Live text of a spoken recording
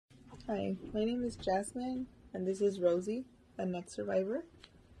Hi, my name is Jasmine, and this is Rosie, a NEC survivor.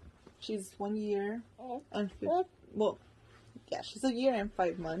 She's 1 year and she's a year and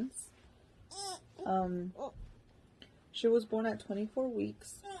 5 months. She was born at 24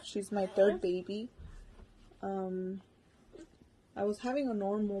 weeks. She's my third baby. I was having a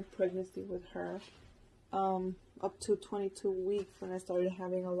normal pregnancy with her up to 22 weeks when I started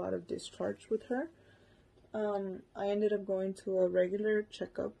having a lot of discharge with her. I ended up going to a regular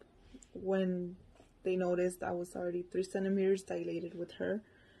checkup when they noticed I was already 3 centimeters dilated with her.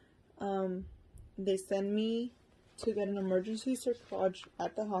 They sent me to get an emergency cerclage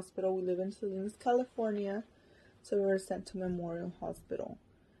at the hospital. We live in Salinas, California, so we were sent to Memorial Hospital.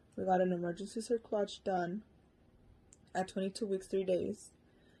 We got an emergency cerclage done at 22 weeks, 3 days.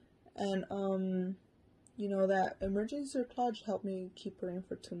 And, that emergency cerclage helped me keep her in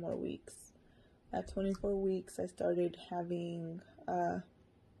for 2 more weeks. At 24 weeks, I started having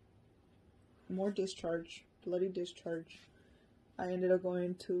more discharge, bloody discharge. I ended up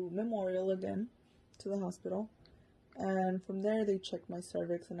going to Memorial again, to the hospital. And from there, they checked my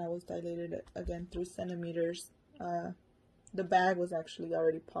cervix, and I was dilated again 3 centimeters. The bag was actually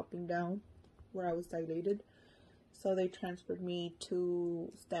already popping down where I was dilated. So they transferred me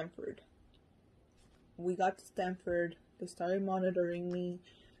to Stanford. We got to Stanford. They started monitoring me.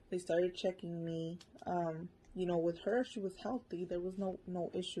 They started checking me. With her, she was healthy. There was no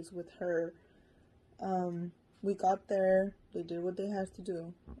issues with her. We got there. They did what they had to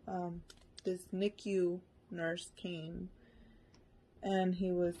do. This NICU nurse came, and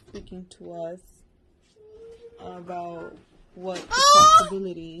he was speaking to us about what the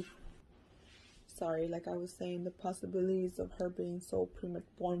possibility. Like I was saying, the possibilities of her being so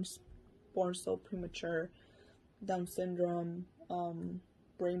born so premature, Down syndrome,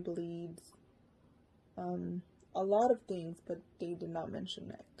 brain bleeds, a lot of things, but they did not mention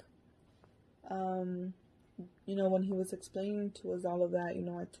NEC. When he was explaining to us all of that,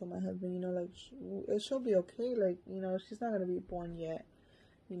 I told my husband, she'll be okay, she's not gonna be born yet,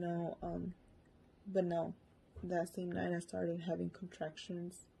 but no. That same night I started having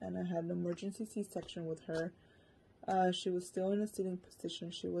contractions, and I had an emergency C-section with her. She was still in a sitting position.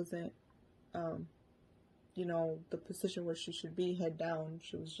 She wasn't, the position where she should be, head down.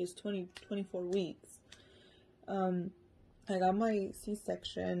 She was just 24 weeks. I got my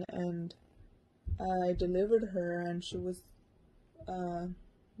C-section, and I delivered her, and she was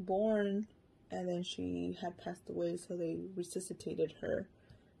born, and then she had passed away, so they resuscitated her.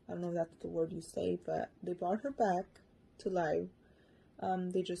 I don't know if that's the word you say, but they brought her back to life.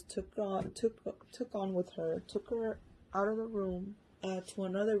 They just took on with her, took her out of the room to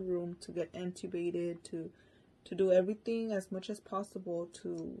another room to get intubated, to do everything as much as possible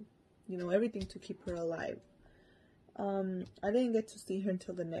to, everything to keep her alive. I didn't get to see her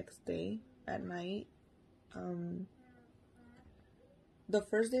until the next day at night. The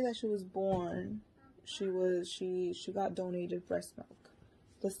first day that she was born, she got donated breast milk.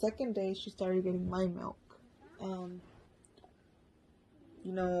 The second day, she started getting my milk. I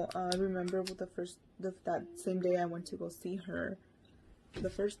remember with that same day I went to go see her.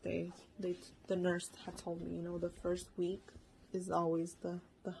 The first day, the nurse had told me, the first week is always the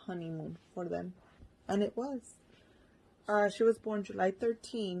honeymoon for them. And it was. She was born July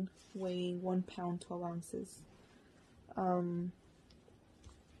 13, weighing 1 pound, 12 ounces.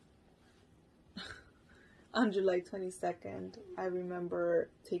 On July 22nd, I remember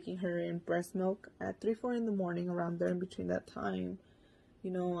taking her in breast milk at 3-4 in the morning, around there in between that time.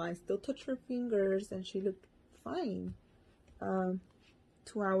 I still touched her fingers, and she looked fine. 2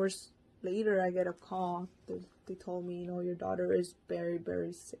 hours later, I get a call. They told me, your daughter is very,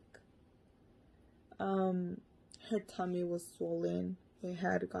 very sick. Her tummy was swollen. It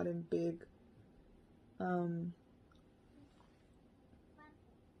had gotten big.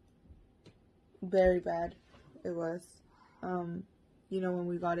 Very bad it was. When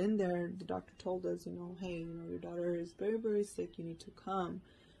we got in there, the doctor told us, hey, your daughter is very, very sick. You need to come.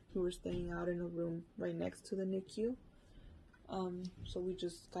 We were staying out in a room right next to the NICU. So we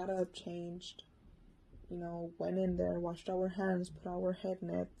just got up, changed, went in there, washed our hands, put our head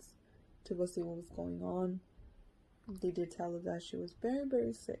nets to go see what was going on. They did tell us that she was very,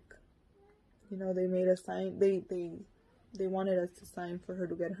 very sick. They made us sign. They wanted us to sign for her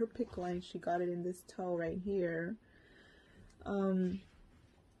to get her PICC line. She got it in this toe right here. And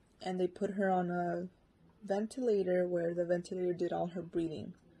they put her on a ventilator where the ventilator did all her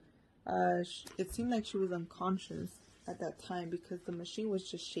breathing. It seemed like she was unconscious at that time because the machine was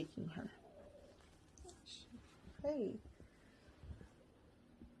just shaking her. Hey.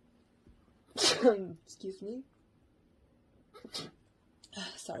 Excuse me.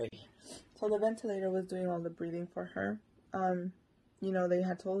 Sorry. So the ventilator was doing all the breathing for her. You know, they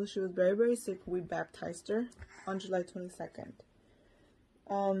had told us she was very, very sick. We baptized her on July 22nd.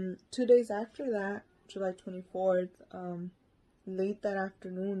 2 days after that, July 24th, late that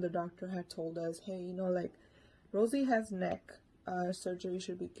afternoon, the doctor had told us, hey, you know, like, Rosie has neck surgery.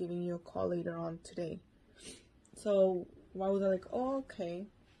 Should be giving you a call later on today. So I was like, oh, okay.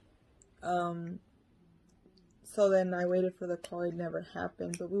 So then I waited for the call. It never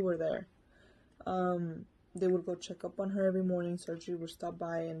happened, but we were there. They would go check up on her every morning. Surgery would stop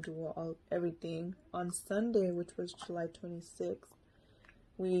by and do everything. On Sunday, which was July 26th,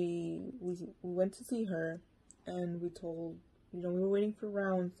 we went to see her, and we told, you know, we were waiting for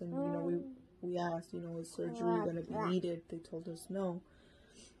rounds, and, you know, we asked, you know, is surgery going to be needed? They told us no.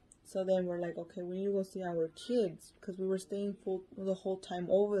 So then we're like, okay, we need to go see our kids, because we were staying the whole time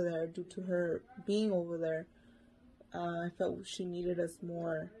over there due to her being over there. I felt she needed us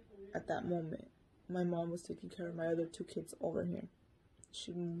more at that moment. My mom was taking care of my other 2 kids over here.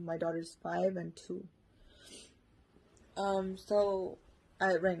 My daughter's 5 and 2. So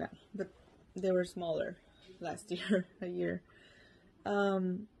right now, but they were smaller last year, a year.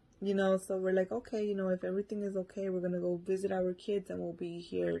 You know, so we're like, okay, you know, if everything is okay, we're gonna go visit our kids, and we'll be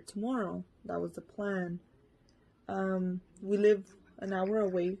here tomorrow. That was the plan. We live an hour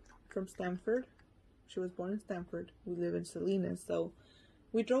away from Stanford. She was born in Stanford. We live in Salinas, so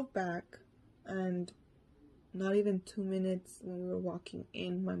we drove back, and not even 2 minutes when we were walking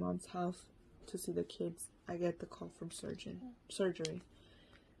in my mom's house to see the kids, I get the call from surgery,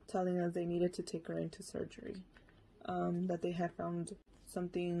 telling us they needed to take her into surgery. That they had found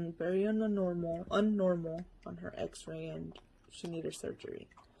something very unnormal on her x-ray, and she needed surgery.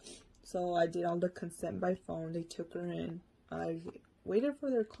 So I did all the consent by phone. They took her in. I waited for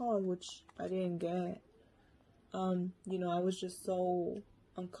their call, which I didn't get. You know, I was just so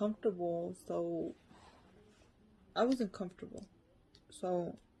uncomfortable, so I wasn't comfortable.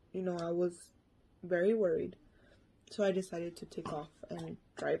 So, you know, I was very worried. So I decided to take off and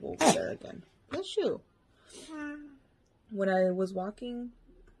drive over there again. Bless you. When I was walking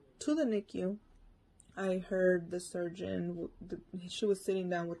to the NICU, I heard the surgeon, she was sitting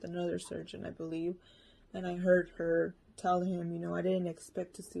down with another surgeon, I believe, and I heard her tell him, you know, I didn't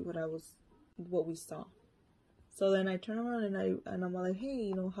expect to see what we saw. So then I turn around and I'm like, hey,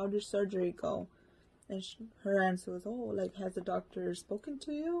 you know, how did surgery go? And her answer was, oh, like, has the doctor spoken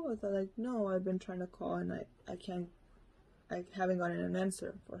to you? I was like, no, I've been trying to call, and I haven't gotten an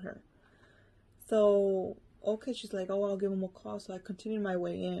answer for her. So, okay, she's like, oh, I'll give him a call. So I continued my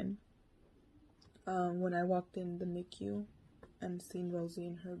way in. When I walked in the NICU and seen Rosie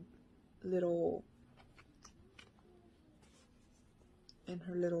in her little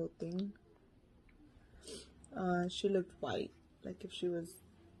thing, she looked white, like if she was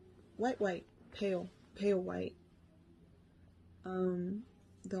white, pale white.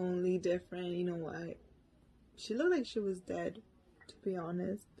 The only different, you know, she looked like she was dead, to be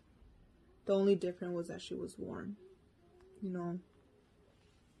honest. The only difference was that she was warm. You know,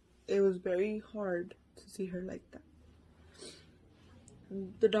 it was very hard to see her like that.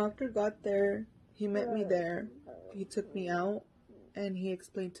 The doctor got there. He met me there. He took me out, and he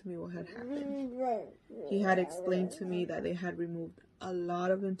explained to me what had happened. He had explained to me that they had removed a lot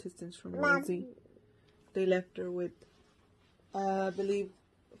of intestines from Rosie. They left her with, I believe,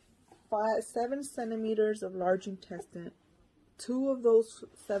 7 centimeters of large intestine. 2 of those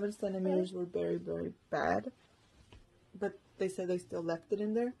 7 centimeters were very, very bad, but they said they still left it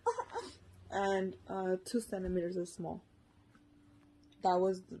in there. And 2 centimeters is small. That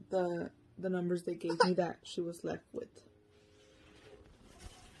was the numbers they gave me that she was left with.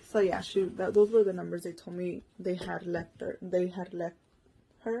 So yeah, those were the numbers they told me they had left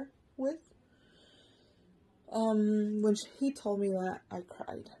her with. When he told me that, I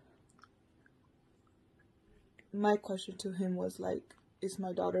cried. My question to him was like, is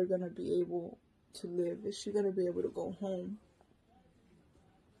my daughter gonna be able to live? Is she gonna be able to go home?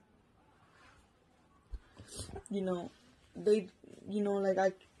 You know,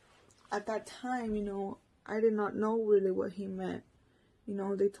 at that time, you know, I did not know really what he meant. You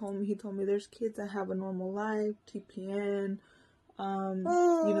know, he told me there's kids that have a normal life, TPN,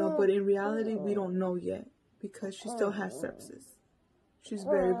 you know, but in reality, we don't know yet because she still has sepsis. She's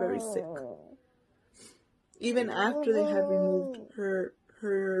very, very sick. Even after they had removed her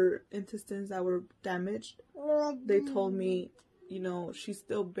intestines that were damaged, they told me, you know, she's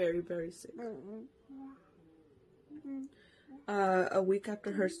still very, very sick. A week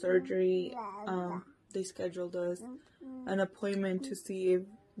after her surgery, they scheduled us an appointment to see if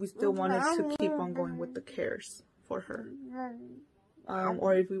we still wanted to keep on going with the cares for her.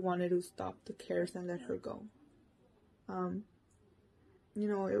 or if we wanted to stop the cares and let her go. You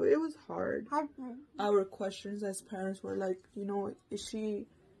know, it was hard. Our questions as parents were like, you know, is she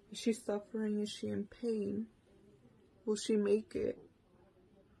suffering? Is she in pain? Will she make it?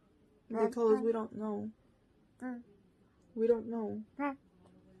 They told us we don't know. We don't know.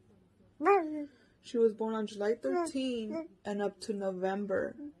 She was born on July 13th, and up to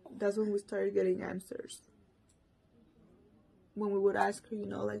November, that's when we started getting answers. When we would ask her, you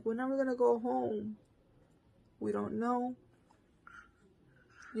know, like, when are we gonna go home? We don't know.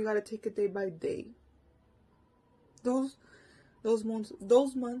 You gotta take it day by day. Those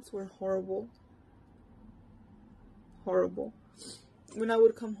months were horrible. Horrible. When I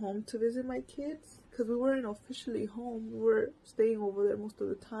would come home to visit my kids, because we weren't officially home, we were staying over there most of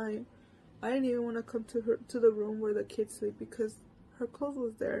the time. I didn't even want to come to the room where the kids sleep because her clothes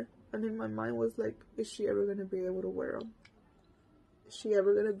was there. And in my mind was like, is she ever going to be able to wear them? Is she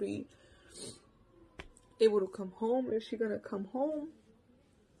ever going to be able to come home? Is she going to come home?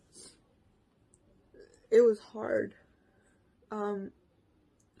 It was hard. Her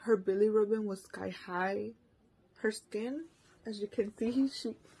bilirubin was sky high. Her skin, as you can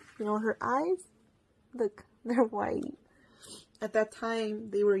see, you know, her eyes, look, they're white. At that time,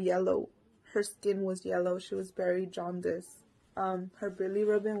 they were yellow. Her skin was yellow. She was very jaundiced. Her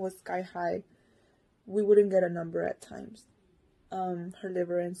bilirubin was sky high. We wouldn't get a number at times. Her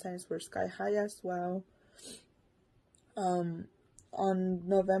liver enzymes were sky high as well. On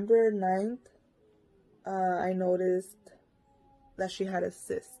November 9th, I noticed that she had a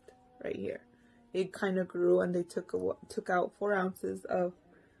cyst right here. It kind of grew, and they took out 4 ounces of,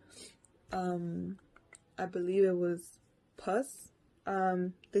 I believe it was pus.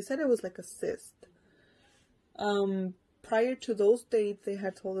 They said it was like a cyst. Prior to those dates, they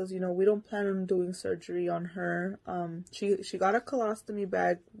had told us, you know, we don't plan on doing surgery on her. She got a colostomy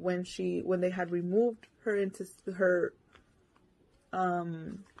bag when they had removed her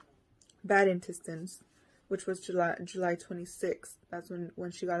bad intestines, which was July 26th. That's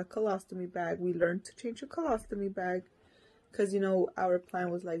when she got a colostomy bag. We learned to change a colostomy bag because, you know, our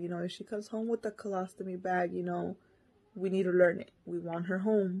plan was like, you know, if she comes home with a colostomy bag, you know, we need to learn it. We want her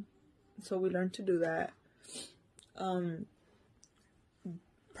home. So we learned to do that.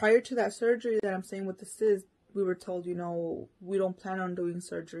 Prior to that surgery that I'm saying with the cyst, we were told, you know, we don't plan on doing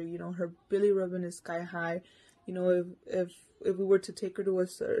surgery. You know, her bilirubin is sky high. You know, if we were to take her to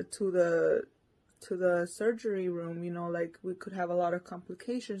the surgery room, you know, like, we could have a lot of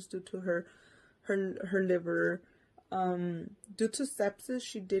complications due to her liver. Due to sepsis,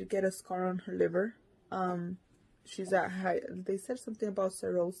 she did get a scar on her liver. She's at high. They said something about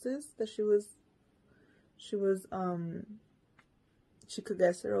cirrhosis, that she could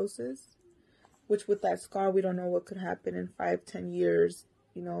get cirrhosis, which with that scar, we don't know what could happen in 5-10 years.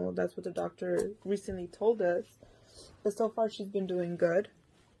 You know, that's what the doctor recently told us. But so far, she's been doing good.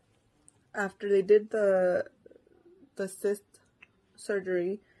 After they did the cyst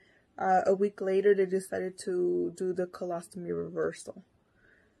surgery, a week later, they decided to do the colostomy reversal.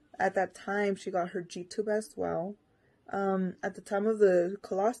 At that time, she got her G-tube as well. At the time of the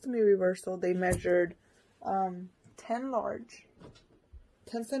colostomy reversal, they measured 10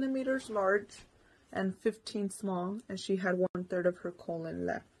 centimeters large and 15 small, and she had 1/3 of her colon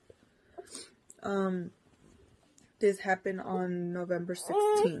left. This happened on November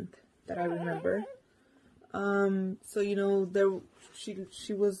 16th, that I remember. So, you know, she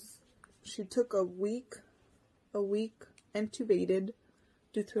took a week intubated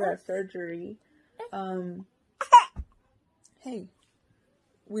due to that surgery. Hey,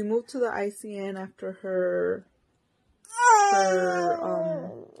 we moved to the ICN after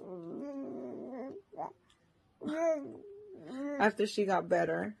after she got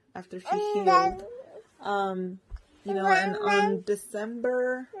better, after she healed. You know, and on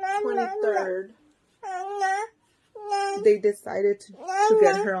December 23rd, they decided to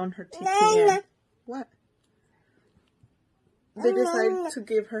get her on her TPN. What? They decided to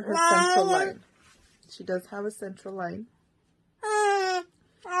give her central line. She does have a central line.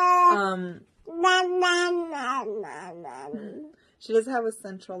 She does have a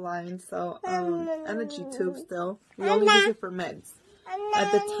central line, so, and a G-tube still. We only use it for meds.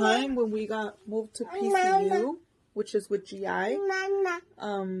 At the time when we got moved to PCU, which is with GI,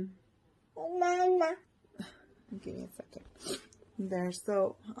 give me a second. There,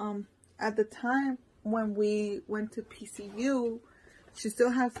 so, at the time when we went to PCU, she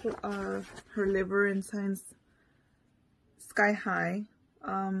still has her liver enzymes sky high.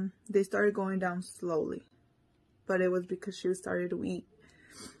 They started going down slowly, but it was because she started to eat.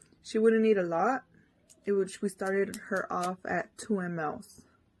 She wouldn't eat a lot, we started her off at 2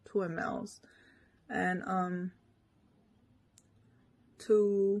 mLs, and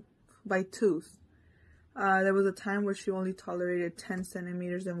 2 by 2s. There was a time where she only tolerated 10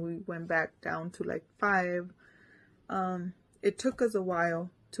 centimeters, and we went back down to like 5. It took us a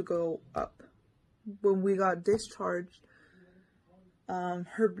while to go up. When we got discharged,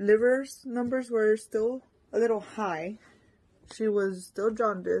 her liver's numbers were still a little high. She was still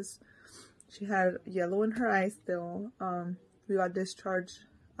jaundiced. She had yellow in her eyes still. We got discharged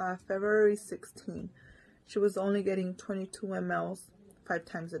February 16. She was only getting 22 mLs 5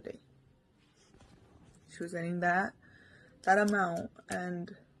 times a day. She was getting that amount,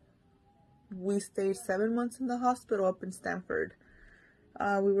 and we stayed 7 months in the hospital up in Stanford.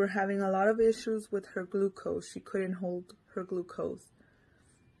 We were having a lot of issues with her glucose. She couldn't hold her glucose.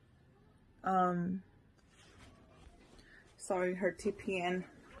 Sorry, her TPN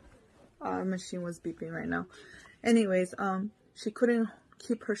machine was beeping right now. Anyways, she couldn't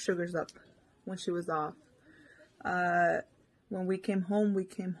keep her sugars up when she was off. When we came home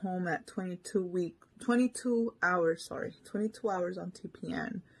at 22 hours on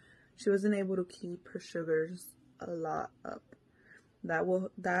TPN. She wasn't able to keep her sugars a lot up. We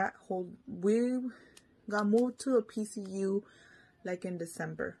got moved to a PCU like in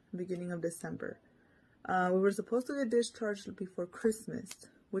December, beginning of December. We were supposed to get discharged before Christmas,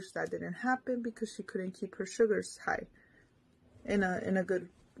 which that didn't happen because she couldn't keep her sugars high. In a good,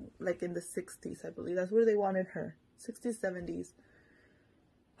 like in the 60s, I believe. That's where they wanted her. 60s, 70s.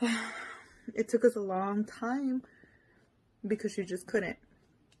 It took us a long time because she just couldn't.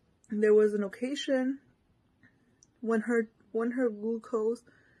 There was an occasion when her glucose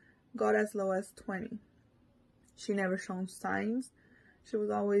got as low as 20. She never shown signs. She was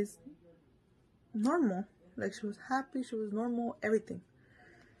always normal. Like, she was happy, she was normal, everything.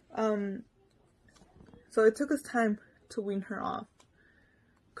 So it took us time to wean her off.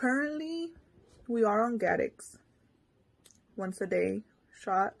 Currently, we are on Gatix. Once a day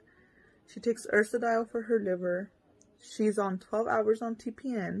shot. She takes Ursodiol for her liver. She's on 12 hours on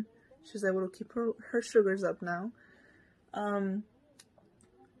TPN. She's able to keep her sugars up now.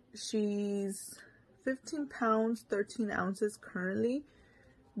 She's 15 pounds, 13 ounces currently.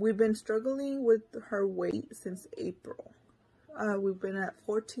 We've been struggling with her weight since April. We've been at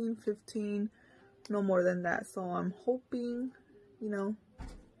 14, 15, no more than that. So I'm hoping, to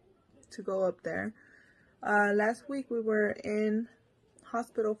go up there. Last week we were in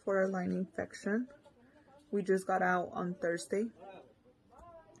hospital for a line infection. We just got out on Thursday.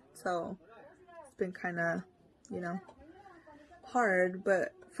 So it's been kind of, hard.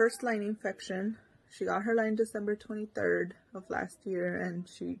 But first line infection, she got her line December 23rd of last year, and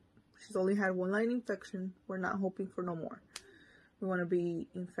she's only had 1 line infection. We're not hoping for no more. We want to be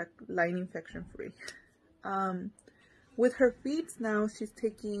line infection free. With her feeds now, she's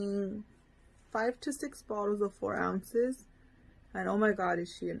taking 5 to 6 bottles of 4 ounces. And oh my God,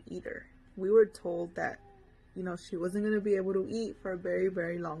 is she an eater. We were told that, she wasn't going to be able to eat for a very,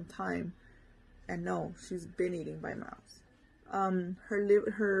 very long time. And no, she's been eating by mouth.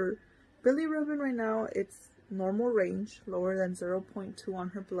 Her bilirubin right now, it's normal range, lower than 0.2 on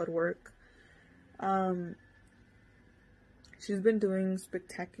her blood work. She's been doing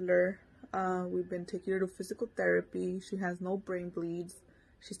spectacular. We've been taking her to physical therapy. She has no brain bleeds.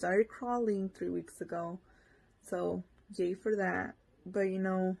 She started crawling 3 weeks ago. So, yay for that. But,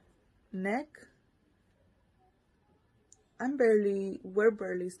 NEC, we're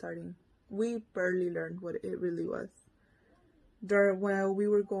barely starting. We barely learned what it really was. While we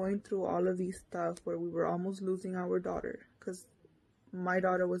were going through all of these stuff where we were almost losing our daughter. Because my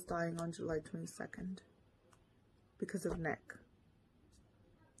daughter was dying on July 22nd. Because of NEC.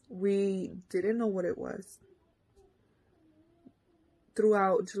 We didn't know what it was.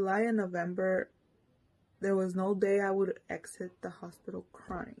 Throughout July and November, there was no day I would exit the hospital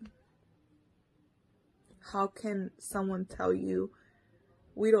crying. How can someone tell you,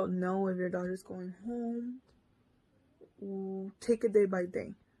 we don't know if your daughter's going home? Take it day by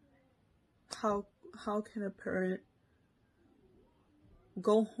day. How can a parent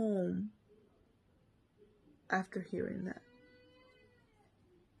go home after hearing that?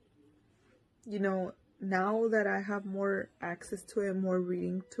 Now that I have more access to it, more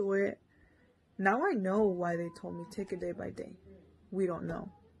reading to it, now I know why they told me take it day by day. We don't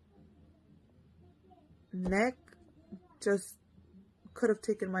know. NEC just could have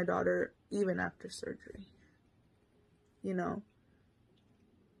taken my daughter even after surgery. In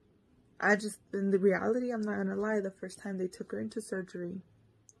the reality, I'm not gonna lie, the first time they took her into surgery,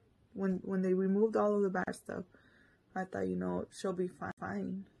 when they removed all of the bad stuff, I thought, she'll be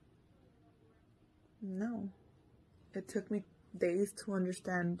fine. No. It took me days to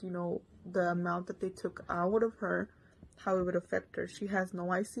understand, you know, the amount that they took out of her, how it would affect her. She has no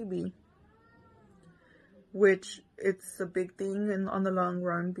ICB, which it's a big thing on the long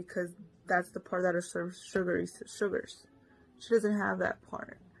run, because that's the part that absorbs sugars. She doesn't have that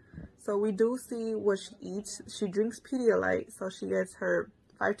part. So we do see what she eats. She drinks Pedialyte, so she gets her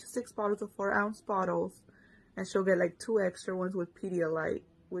 5 to 6 bottles of 4-ounce bottles, and she'll get like 2 extra ones with Pedialyte,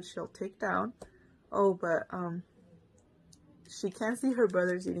 which she'll take down. Oh, but she can't see her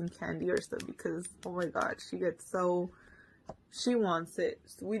brothers eating candy or stuff because, oh my god, she gets so, she wants it.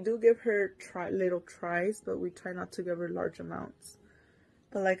 So we do give her little tries, but we try not to give her large amounts.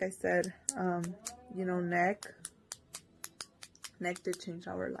 But like I said, you know, NEC did change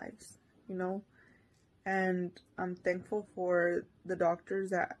our lives, you know, and I'm thankful for the doctors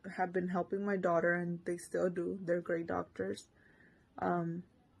that have been helping my daughter, and they still do. They're great doctors,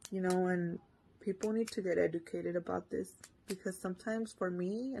 you know, and people need to get educated about this, because sometimes for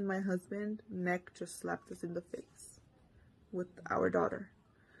me and my husband, NEC just slapped us in the face with our daughter.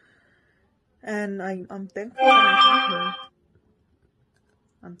 And I'm thankful that I have her.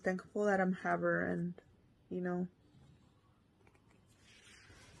 I'm thankful that I have her, and, you know,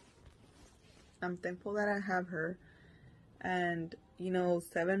 I'm thankful that I have her. And, you know,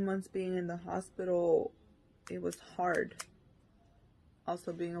 7 months being in the hospital, it was hard.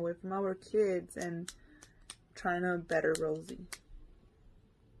 Also being away from our kids and trying to better Rosie.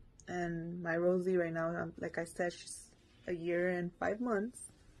 And my Rosie right now, like I said, she's 1 year and 5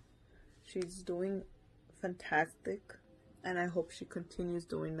 months. She's doing fantastic, and I hope she continues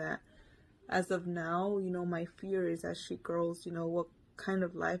doing that. As of now, you know, my fear is as she grows, you know, what kind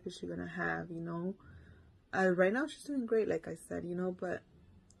of life is she gonna have, you know? Right now she's doing great, like I said, you know, but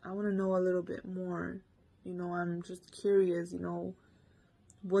I want to know a little bit more. You know, I'm just curious, you know,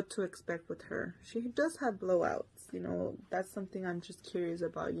 what to expect with her. She does have blowouts, you know. That's something I'm just curious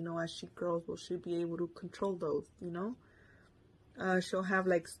about, you know. As she grows, will she be able to control those, you know? She'll have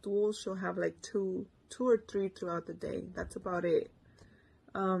like stools. She'll have like two or three throughout the day. That's about it.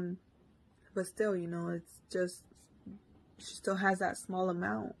 But still, you know, it's just, she still has that small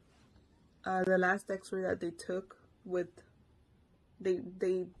amount. The last x-ray that they took with,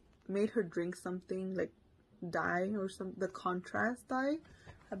 they made her drink something like dye or the contrast dye,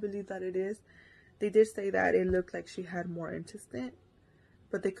 I believe that it is. They did say that it looked like she had more intestine,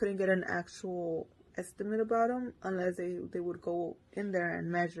 but they couldn't get an actual estimate about them unless they would go in there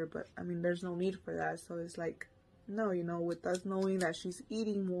and measure. But I mean, there's no need for that. So it's like, no, you know, with us knowing that she's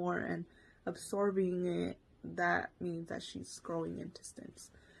eating more and absorbing it, that means that she's growing intestines.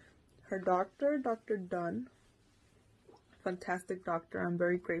 Her doctor, Dr. Dunn, fantastic doctor. I'm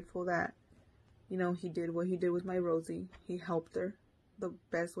very grateful that, you know, he did what he did with my Rosie. He helped her the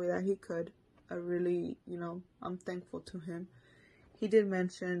best way that he could. I really, you know, I'm thankful to him. He did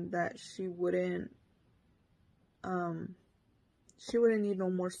mention that she wouldn't need no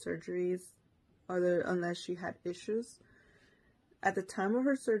more surgeries unless she had issues. At the time of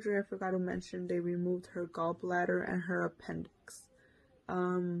her surgery, I forgot to mention, they removed her gallbladder and her appendix.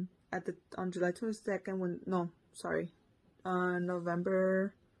 On July 22nd,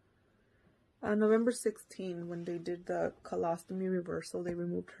 November 16, when they did the colostomy reversal, they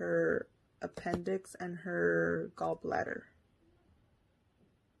removed her appendix and her gallbladder.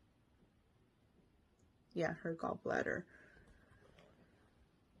 Yeah, her gallbladder.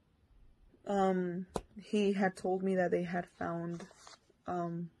 He had told me that they had found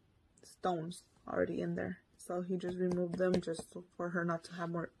stones already in there. So he just removed them just for her not to have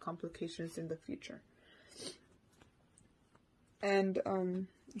more complications in the future. And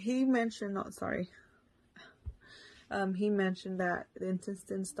he mentioned, he mentioned that the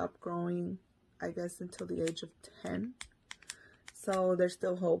intestines stopped growing, I guess, until the age of 10. So there's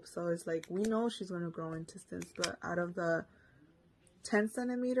still hope. So it's like, we know she's going to grow intestines, but out of the 10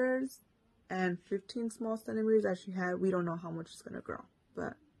 centimeters and 15 small centimeters that she had, we don't know how much it's going to grow,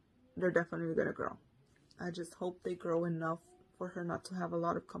 but they're definitely going to grow. I just hope they grow enough for her not to have a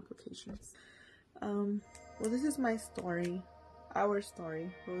lot of complications. Well, this is my story, our story.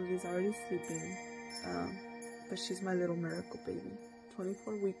 Rosie's already sleeping, but she's my little miracle baby,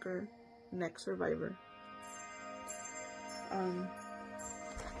 24-weeker, NEC survivor.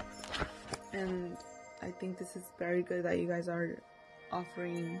 And I think this is very good that you guys are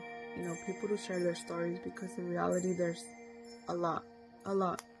offering, you know, people to share their stories, because in reality there's a lot.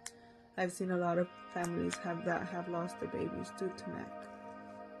 I've seen a lot of families have lost their babies due to NEC.